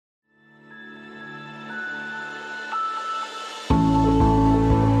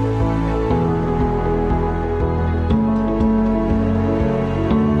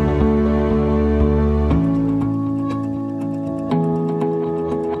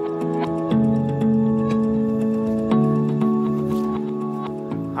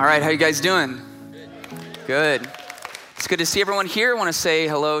right, how you guys doing? Good. It's good to see everyone here. I want to say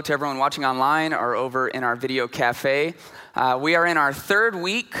hello to everyone watching online or over in our video cafe. We are in our third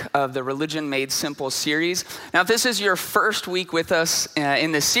week of the Religion Made Simple series. Now, if this is your first week with us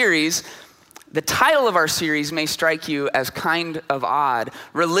in this series, the title of our series may strike you as kind of odd,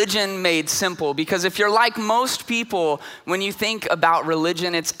 Religion Made Simple, because if you're like most people, when you think about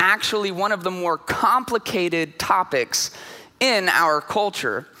religion, it's actually one of the more complicated topics in our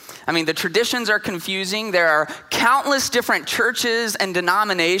culture. I mean, the traditions are confusing. There are countless different churches and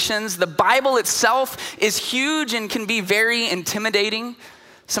denominations. The Bible itself is huge and can be very intimidating.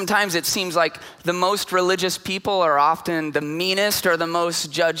 Sometimes it seems like the most religious people are often the meanest or the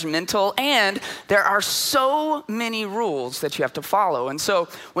most judgmental, and there are so many rules that you have to follow. And so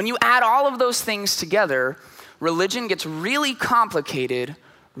when you add all of those things together, religion gets really complicated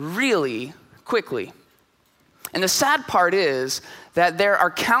really quickly. And the sad part is that there are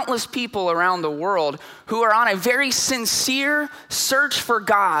countless people around the world who are on a very sincere search for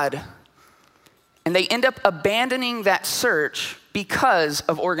God, and they end up abandoning that search because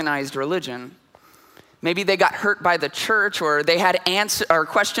of organized religion. Maybe they got hurt by the church, or they had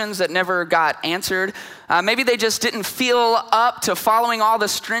questions that never got answered. Maybe they just didn't feel up to following all the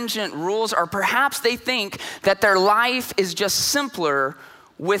stringent rules, or perhaps they think that their life is just simpler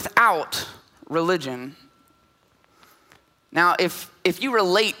without religion. Now, if you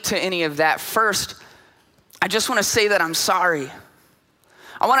relate to any of that, first, I just want to say that I'm sorry.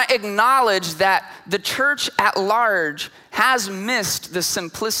 I want to acknowledge that the church at large has missed the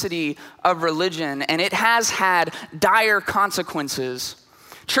simplicity of religion, and it has had dire consequences.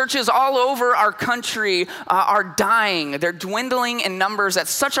 Churches all over our country are dying. They're dwindling in numbers at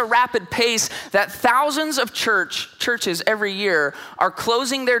such a rapid pace that thousands of churches every year are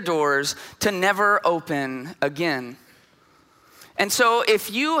closing their doors to never open again. And so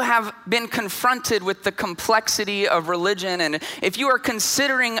if you have been confronted with the complexity of religion, and if you are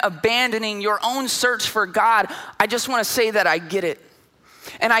considering abandoning your own search for God, I just want to say that I get it.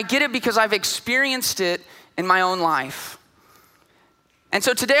 And I get it because I've experienced it in my own life. And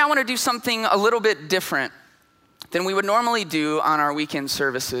so today I want to do something a little bit different than we would normally do on our weekend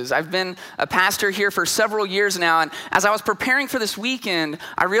services. I've been a pastor here for several years now, and as I was preparing for this weekend,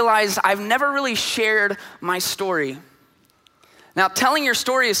 I realized I've never really shared my story. Now, telling your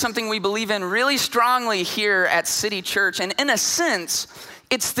story is something we believe in really strongly here at City Church, and in a sense,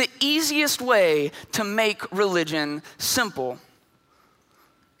 it's the easiest way to make religion simple.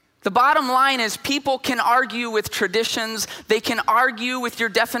 The bottom line is people can argue with traditions, they can argue with your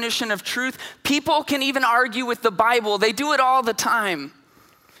definition of truth, people can even argue with the Bible, they do it all the time.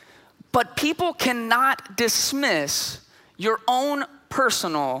 But people cannot dismiss your own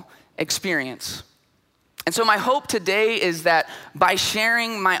personal experience. And so my hope today is that by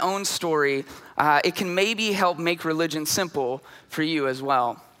sharing my own story, it can maybe help make religion simple for you as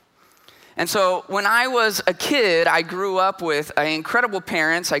well. And so when I was a kid, I grew up with incredible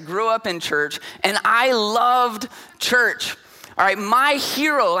parents. I grew up in church, and I loved church. All right, my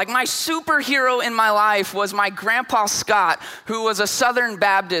hero, like my superhero in my life was my grandpa Scott, who was a Southern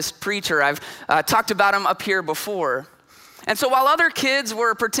Baptist preacher. I've talked about him up here before. And so while other kids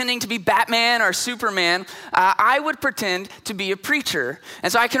were pretending to be Batman or Superman, I would pretend to be a preacher.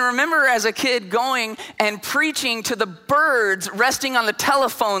 And so I can remember as a kid going and preaching to the birds resting on the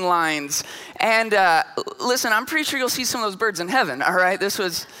telephone lines. And listen, I'm pretty sure you'll see some of those birds in heaven, all right? This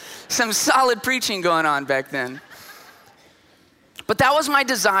was some solid preaching going on back then. But that was my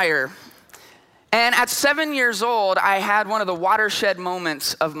desire. And at 7 years old, I had one of the watershed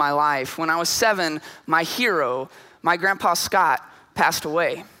moments of my life. When I was 7, my hero, my grandpa Scott, passed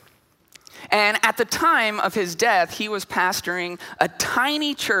away. And at the time of his death, he was pastoring a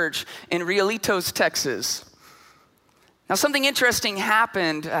tiny church in Rialitos, Texas. Now, something interesting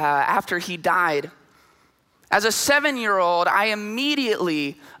happened after he died. As a 7-year-old, I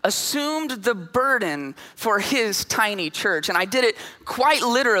immediately assumed the burden for his tiny church. And I did it quite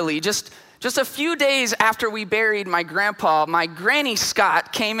literally. Just a few days after we buried my grandpa, my granny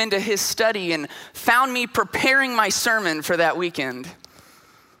Scott came into his study and found me preparing my sermon for that weekend.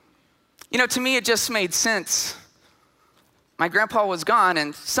 You know, to me, it just made sense. My grandpa was gone,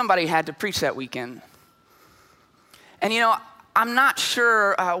 and somebody had to preach that weekend. And you know, I'm not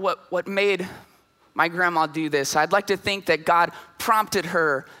sure what made my grandma do this. I'd like to think that God prompted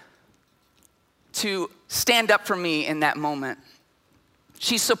her to stand up for me in that moment.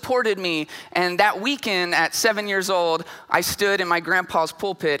 She supported me, and that weekend at 7 years old, I stood in my grandpa's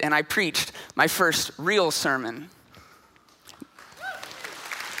pulpit and I preached my first real sermon.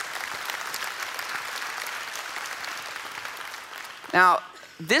 Now,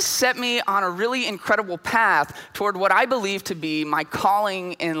 this set me on a really incredible path toward what I believe to be my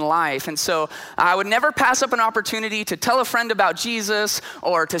calling in life. And so I would never pass up an opportunity to tell a friend about Jesus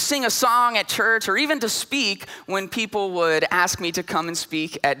or to sing a song at church or even to speak when people would ask me to come and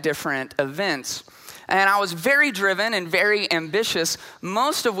speak at different events. And I was very driven and very ambitious,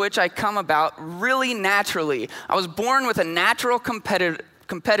 most of which I come about really naturally. I was born with a natural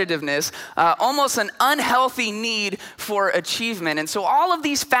competitiveness, almost an unhealthy need for achievement. And so all of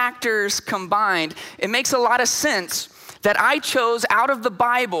these factors combined, it makes a lot of sense that I chose out of the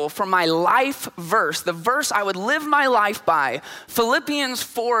Bible for my life verse, the verse I would live my life by, Philippians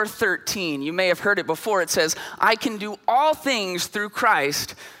 4:13. You may have heard it before. It says, I can do all things through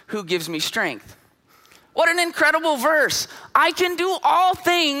Christ who gives me strength. What an incredible verse. I can do all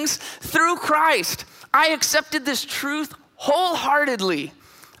things through Christ. I accepted this truth wholeheartedly.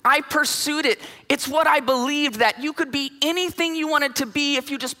 I pursued it. It's what I believed, that you could be anything you wanted to be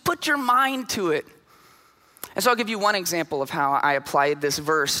if you just put your mind to it. And so I'll give you one example of how I applied this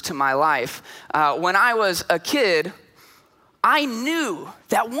verse to my life. When I was a kid, I knew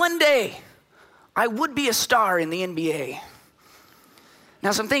that one day I would be a star in the NBA.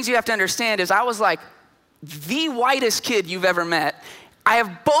 Now, some things you have to understand is I was like the whitest kid you've ever met. I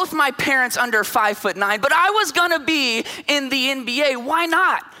have both my parents under 5'9", but I was gonna be in the NBA. Why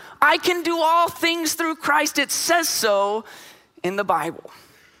not? I can do all things through Christ. It says so in the Bible.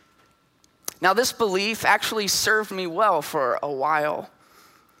 Now, this belief actually served me well for a while.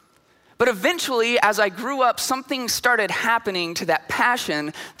 But eventually, as I grew up, something started happening to that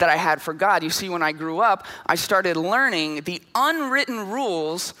passion that I had for God. You see, when I grew up, I started learning the unwritten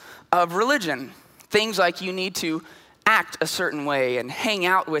rules of religion. Things like you need to act a certain way and hang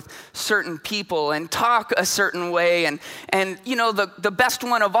out with certain people and talk a certain way. And you know, the best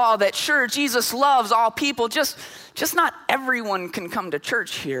one of all, that sure, Jesus loves all people, just not everyone can come to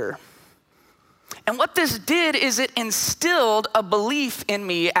church here. And what this did is it instilled a belief in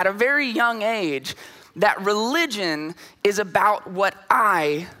me at a very young age that religion is about what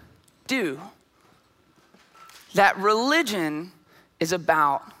I do. That religion is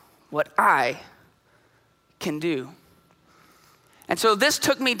about what I can do. And so this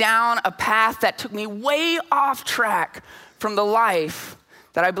took me down a path that took me way off track from the life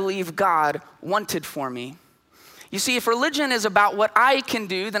that I believe God wanted for me. You see, if religion is about what I can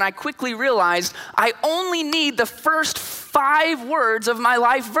do, then I quickly realized I only need the first 5 words of my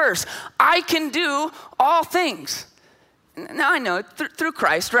life verse. I can do all things. Now I know, through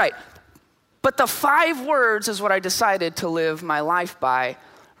Christ, right. But the 5 words is what I decided to live my life by.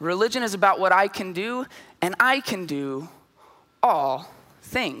 Religion is about what I can do, and I can do all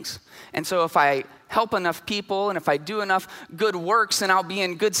things. And so if I help enough people and if I do enough good works, then I'll be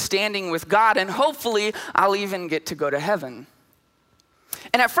in good standing with God, and hopefully I'll even get to go to heaven.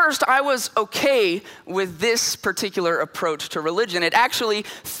 And at first I was okay with this particular approach to religion. It actually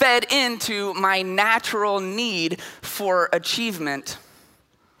fed into my natural need for achievement.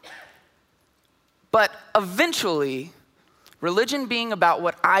 But eventually, religion being about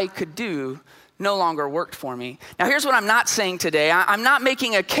what I could do no longer worked for me. Now, here's what I'm not saying today. I'm not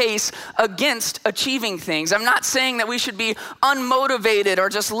making a case against achieving things. I'm not saying that we should be unmotivated or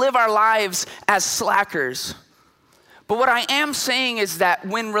just live our lives as slackers. But what I am saying is that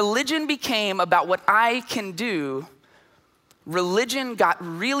when religion became about what I can do, religion got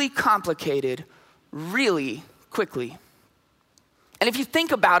really complicated really quickly. And if you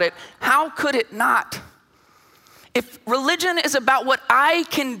think about it, how could it not? If religion is about what I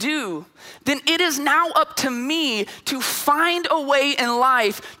can do, then it is now up to me to find a way in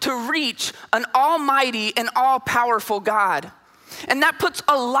life to reach an almighty and all-powerful God. And that puts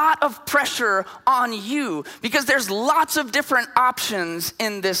a lot of pressure on you because there's lots of different options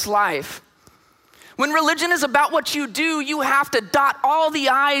in this life. When religion is about what you do, you have to dot all the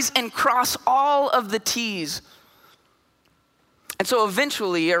I's and cross all of the T's. And so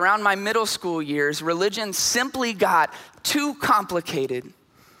eventually, around my middle school years, religion simply got too complicated.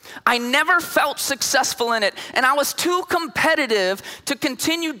 I never felt successful in it, and I was too competitive to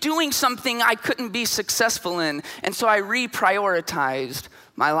continue doing something I couldn't be successful in. And so I reprioritized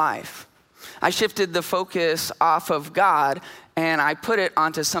my life. I shifted the focus off of God, and I put it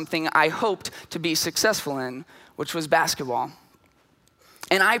onto something I hoped to be successful in, which was basketball.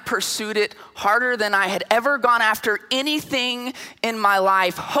 And I pursued it harder than I had ever gone after anything in my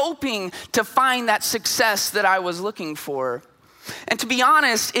life, hoping to find that success that I was looking for. And to be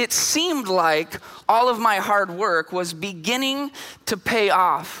honest, it seemed like all of my hard work was beginning to pay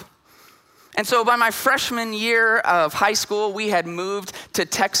off. And so by my freshman year of high school, we had moved to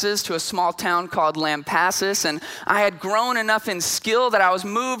Texas to a small town called Lampasas, and I had grown enough in skill that I was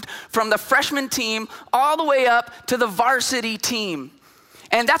moved from the freshman team all the way up to the varsity team.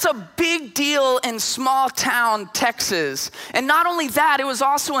 And that's a big deal in small town Texas. And not only that, it was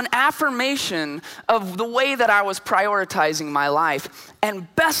also an affirmation of the way that I was prioritizing my life.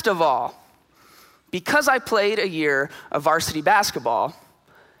 And best of all, because I played a year of varsity basketball,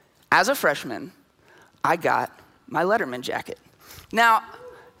 as a freshman, I got my Letterman jacket. Now,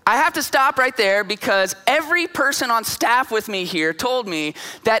 I have to stop right there because every person on staff with me here told me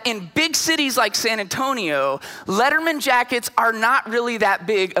that in big cities like San Antonio, Letterman jackets are not really that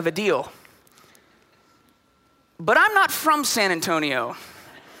big of a deal. But I'm not from San Antonio.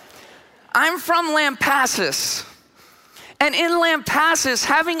 I'm from Lampasas. And in Lampasas,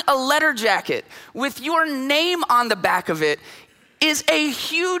 having a letter jacket with your name on the back of it is a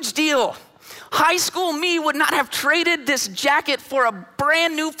huge deal. High school me would not have traded this jacket for a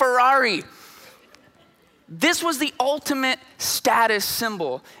brand new Ferrari. This was the ultimate status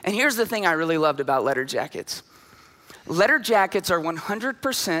symbol. And here's the thing I really loved about letter jackets. Letter jackets are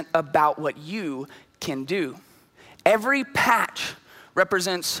 100% about what you can do. Every patch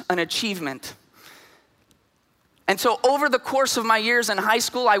represents an achievement. And so over the course of my years in high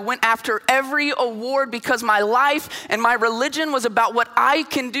school, I went after every award because my life and my religion was about what I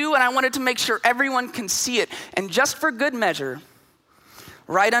can do, and I wanted to make sure everyone can see it. And just for good measure,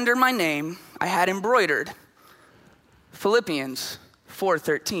 right under my name, I had embroidered Philippians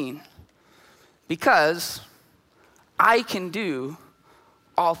 4:13, because I can do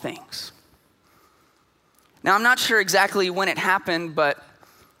all things. Now, I'm not sure exactly when it happened, but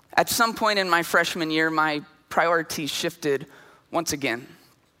at some point in my freshman year, my priorities shifted once again.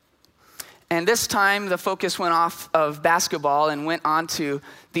 And this time, the focus went off of basketball and went on to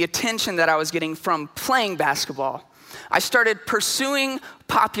the attention that I was getting from playing basketball. I started pursuing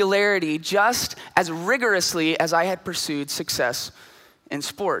popularity just as rigorously as I had pursued success in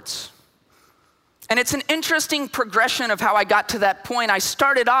sports. And it's an interesting progression of how I got to that point. I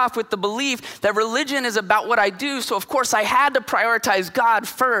started off with the belief that religion is about what I do, so of course I had to prioritize God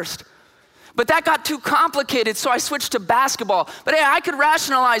first. But that got too complicated, so I switched to basketball. But hey, I could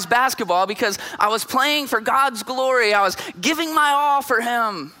rationalize basketball because I was playing for God's glory. I was giving my all for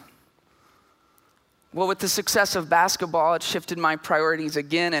Him. Well, with the success of basketball, it shifted my priorities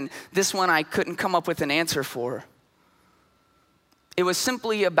again, and this one I couldn't come up with an answer for. It was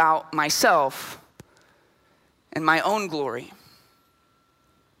simply about myself and my own glory.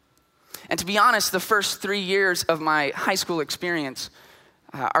 And to be honest, the first 3 years of my high school experience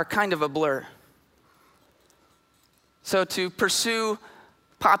are kind of a blur. So to pursue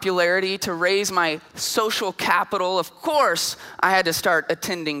popularity, to raise my social capital, of course, I had to start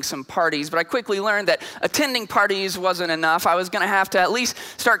attending some parties, but I quickly learned that attending parties wasn't enough. I was gonna have to at least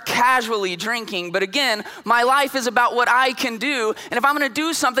start casually drinking, but again, my life is about what I can do, and if I'm gonna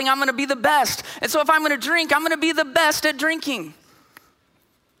do something, I'm gonna be the best. And so if I'm gonna drink, I'm gonna be the best at drinking.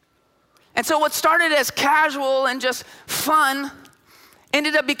 And so what started as casual and just fun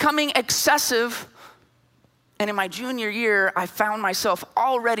ended up becoming excessive. And in my junior year, I found myself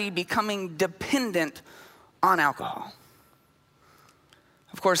already becoming dependent on alcohol.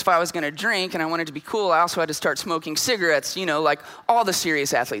 Of course, if I was gonna drink and I wanted to be cool, I also had to start smoking cigarettes, like all the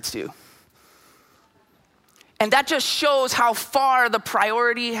serious athletes do. And that just shows how far the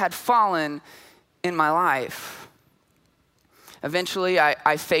priority had fallen in my life. Eventually,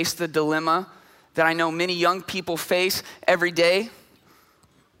 I faced the dilemma that I know many young people face every day.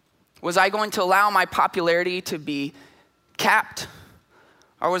 Was I going to allow my popularity to be capped,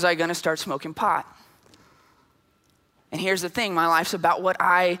 or was I gonna start smoking pot? And here's the thing, my life's about what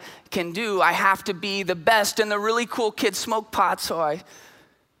I can do. I have to be the best, and the really cool kids smoke pot, so I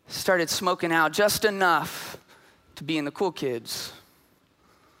started smoking out just enough to be in the cool kids.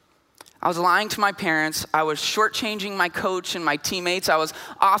 I was lying to my parents. I was shortchanging my coach and my teammates. I was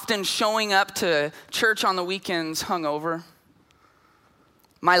often showing up to church on the weekends hungover.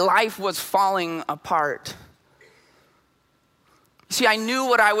 My life was falling apart. See, I knew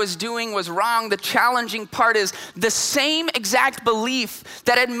what I was doing was wrong. The challenging part is the same exact belief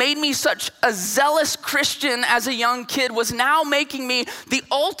that had made me such a zealous Christian as a young kid was now making me the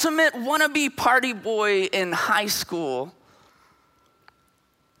ultimate wannabe party boy in high school.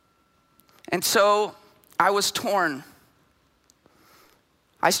 And so I was torn.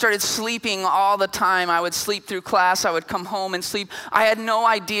 I started sleeping all the time. I would sleep through class. I would come home and sleep. I had no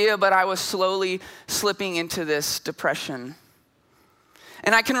idea, but I was slowly slipping into this depression.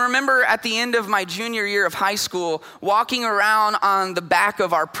 And I can remember at the end of my junior year of high school, walking around on the back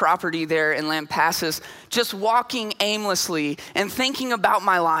of our property there in Lampasas, just walking aimlessly and thinking about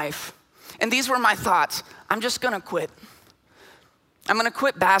my life. And these were my thoughts. I'm just gonna quit. I'm gonna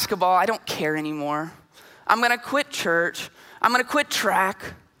quit basketball. I don't care anymore. I'm gonna quit church. I'm gonna quit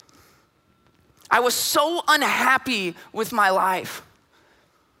track. I was so unhappy with my life.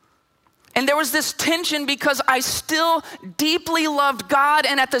 And there was this tension because I still deeply loved God,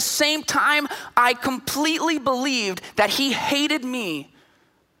 and at the same time, I completely believed that He hated me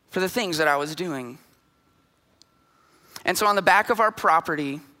for the things that I was doing. And so on the back of our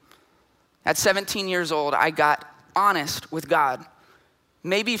property, at 17 years old, I got honest with God,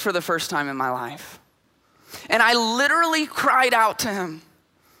 maybe for the first time in my life. And I literally cried out to Him.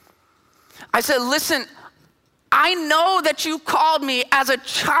 I said, listen, I know that you called me as a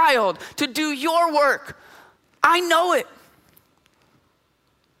child to do your work. I know it.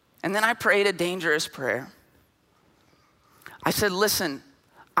 And then I prayed a dangerous prayer. I said, listen,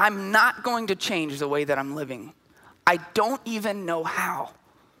 I'm not going to change the way that I'm living. I don't even know how.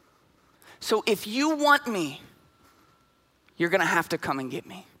 So if you want me, you're gonna have to come and get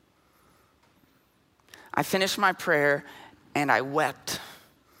me. I finished my prayer and I wept.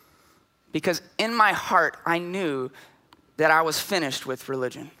 Because in my heart, I knew that I was finished with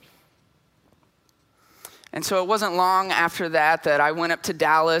religion. And so it wasn't long after that I went up to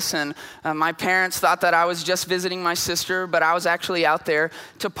Dallas, and my parents thought that I was just visiting my sister, but I was actually out there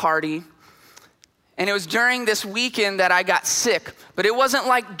to party. And it was during this weekend that I got sick, but it wasn't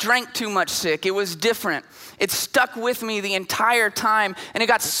like drank too much sick. It was different. It stuck with me the entire time, and it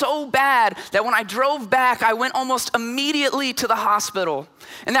got so bad that when I drove back, I went almost immediately to the hospital.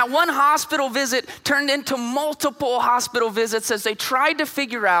 And that one hospital visit turned into multiple hospital visits as they tried to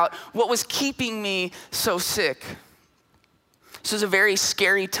figure out what was keeping me so sick. This was a very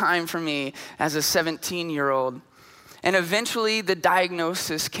scary time for me as a 17-year-old. And eventually the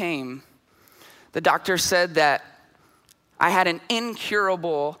diagnosis came. The doctor said that I had an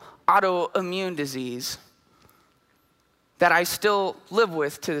incurable autoimmune disease that I still live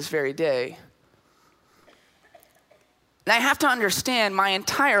with to this very day. And I have to understand, my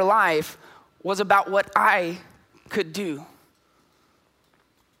entire life was about what I could do.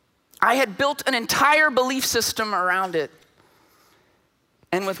 I had built an entire belief system around it.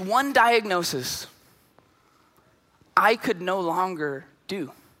 And with one diagnosis, I could no longer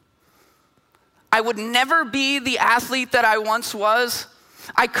do. I would never be the athlete that I once was.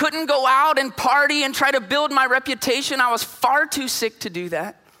 I couldn't go out and party and try to build my reputation. I was far too sick to do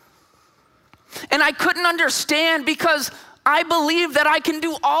that. And I couldn't understand because I believe that I can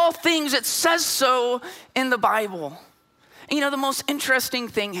do all things. It says so in the Bible. And you know, the most interesting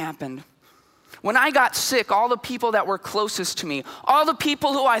thing happened. When I got sick, all the people that were closest to me, all the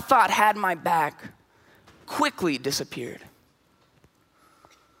people who I thought had my back, quickly disappeared.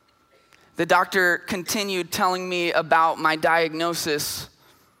 The doctor continued telling me about my diagnosis.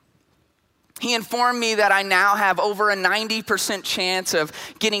 He informed me that I now have over a 90% chance of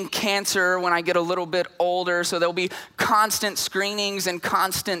getting cancer when I get a little bit older, so there'll be constant screenings and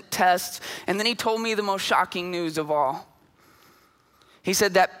constant tests. And then he told me the most shocking news of all. He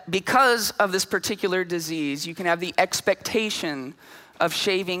said that because of this particular disease, you can have the expectation of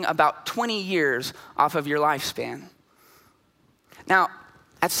shaving about 20 years off of your lifespan. Now,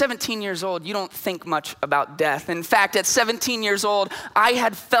 at 17 years old, you don't think much about death. In fact, at 17 years old, I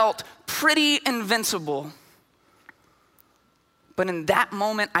had felt pretty invincible. But in that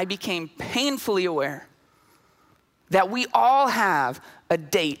moment, I became painfully aware that we all have a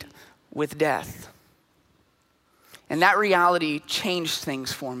date with death. And that reality changed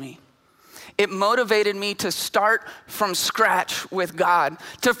things for me. It motivated me to start from scratch with God,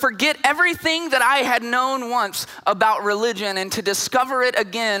 to forget everything that I had known once about religion and to discover it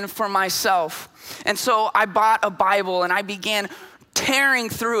again for myself. And so I bought a Bible and I began tearing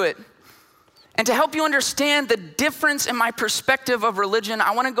through it. And to help you understand the difference in my perspective of religion,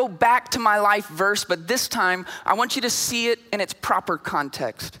 I want to go back to my life verse, but this time I want you to see it in its proper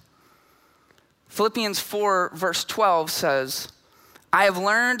context. Philippians 4 verse 12 says, I have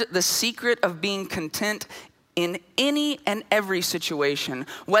learned the secret of being content in any and every situation,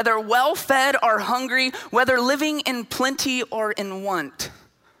 whether well-fed or hungry, whether living in plenty or in want.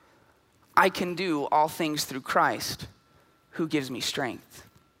 I can do all things through Christ, who gives me strength.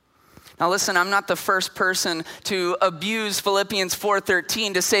 Now listen, I'm not the first person to abuse Philippians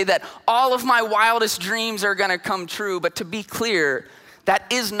 4:13 to say that all of my wildest dreams are gonna come true, but to be clear,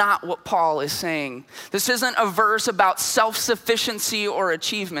 that is not what Paul is saying. This isn't a verse about self-sufficiency or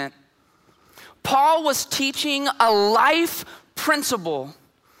achievement. Paul was teaching a life principle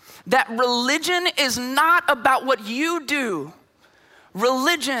that religion is not about what you do.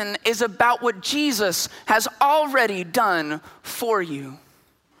 Religion is about what Jesus has already done for you.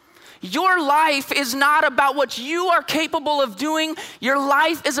 Your life is not about what you are capable of doing. Your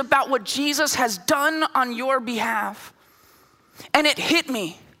life is about what Jesus has done on your behalf. And it hit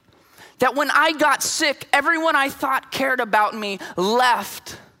me that when I got sick, everyone I thought cared about me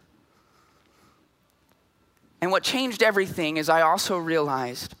left. And what changed everything is I also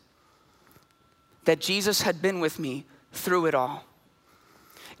realized that Jesus had been with me through it all.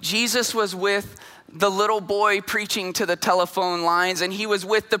 Jesus was with the little boy preaching to the telephone lines, and he was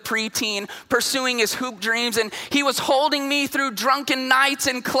with the preteen pursuing his hoop dreams, and he was holding me through drunken nights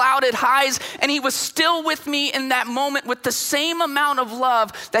and clouded highs, and he was still with me in that moment with the same amount of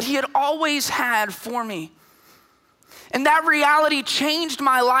love that he had always had for me. And that reality changed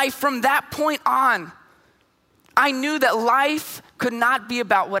my life from that point on. I knew that life could not be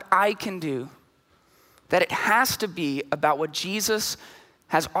about what I can do, that it has to be about what Jesus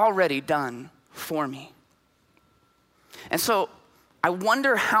has already done for me. And so I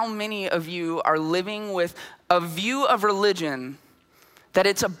wonder how many of you are living with a view of religion that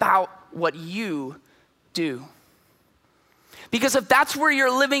it's about what you do. Because if that's where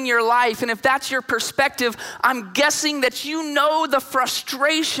you're living your life, and if that's your perspective, I'm guessing that you know the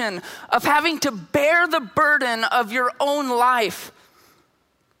frustration of having to bear the burden of your own life.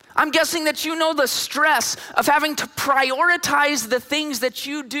 I'm guessing that you know the stress of having to prioritize the things that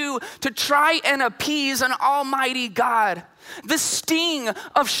you do to try and appease an almighty God. The sting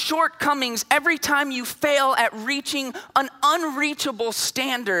of shortcomings every time you fail at reaching an unreachable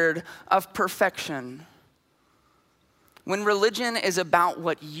standard of perfection. When religion is about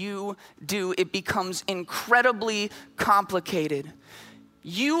what you do, it becomes incredibly complicated.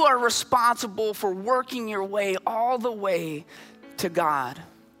 You are responsible for working your way all the way to God.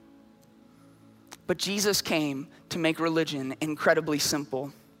 But Jesus came to make religion incredibly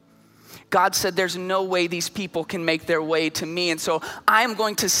simple. God said, there's no way these people can make their way to me, and so I am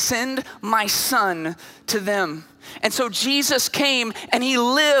going to send my son to them. And so Jesus came and he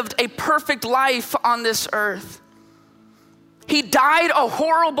lived a perfect life on this earth. He died a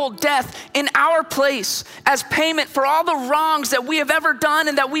horrible death in our place as payment for all the wrongs that we have ever done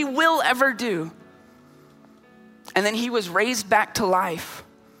and that we will ever do. And then he was raised back to life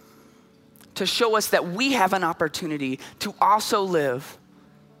to show us that we have an opportunity to also live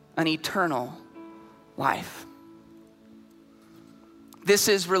an eternal life. This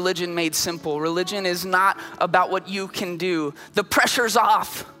is religion made simple. Religion is not about what you can do. The pressure's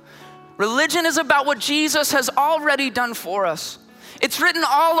off. Religion is about what Jesus has already done for us. It's written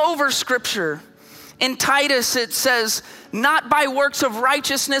all over Scripture. In Titus, it says, not by works of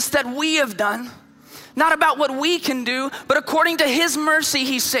righteousness that we have done, not about what we can do, but according to his mercy,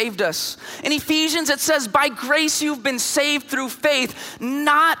 he saved us. In Ephesians, it says, by grace you've been saved through faith,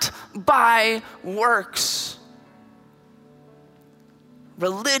 not by works.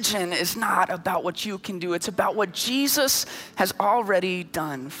 Religion is not about what you can do. It's about what Jesus has already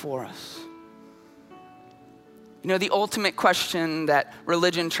done for us. You know, the ultimate question that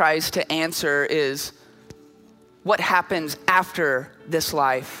religion tries to answer is, what happens after this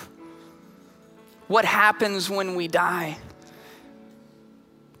life? What happens when we die?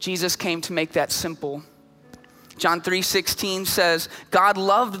 Jesus came to make that simple. John 3:16 says, God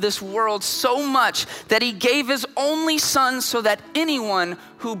loved this world so much that he gave his only son so that anyone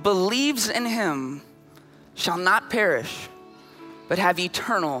who believes in him shall not perish, but have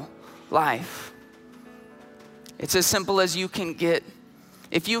eternal life. It's as simple as you can get.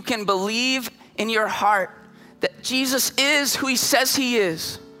 If you can believe in your heart that Jesus is who he says he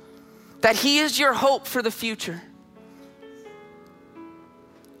is, that he is your hope for the future,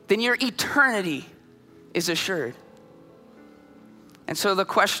 then your eternity is assured. And so the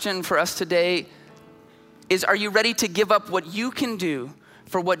question for us today is, are you ready to give up what you can do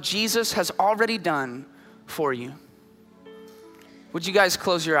for what Jesus has already done for you? Would you guys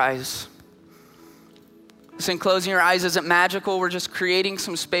close your eyes? Listen, closing your eyes isn't magical. We're just creating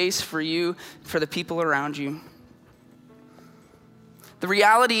some space for you, for the people around you. The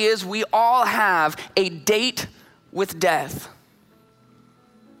reality is we all have a date with death.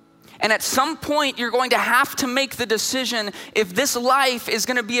 And at some point, you're going to have to make the decision if this life is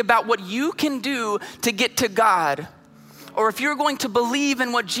going to be about what you can do to get to God, or if you're going to believe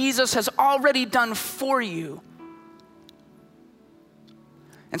in what Jesus has already done for you.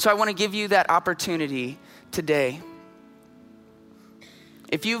 And so I want to give you that opportunity today.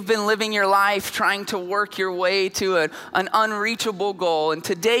 If you've been living your life trying to work your way to an unreachable goal, and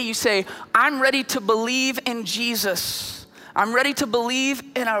today you say, I'm ready to believe in Jesus. I'm ready to believe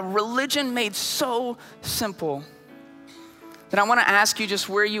in a religion made so simple. Then I want to ask you just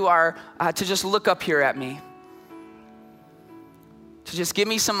where you are to just look up here at me. To just give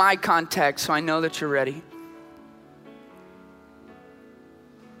me some eye contact so I know that you're ready.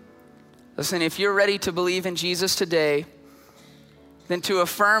 Listen, if you're ready to believe in Jesus today, then to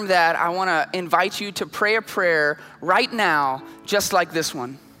affirm that, I want to invite you to pray a prayer right now, just like this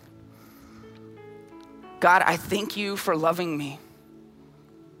one. God, I thank you for loving me.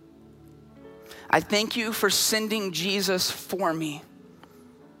 I thank you for sending Jesus for me.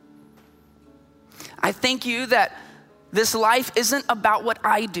 I thank you that this life isn't about what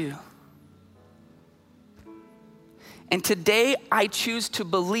I do. And today I choose to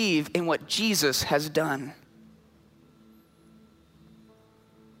believe in what Jesus has done.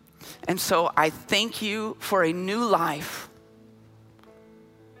 And so I thank you for a new life,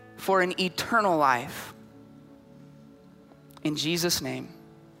 for an eternal life. In Jesus' name,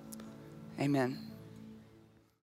 amen.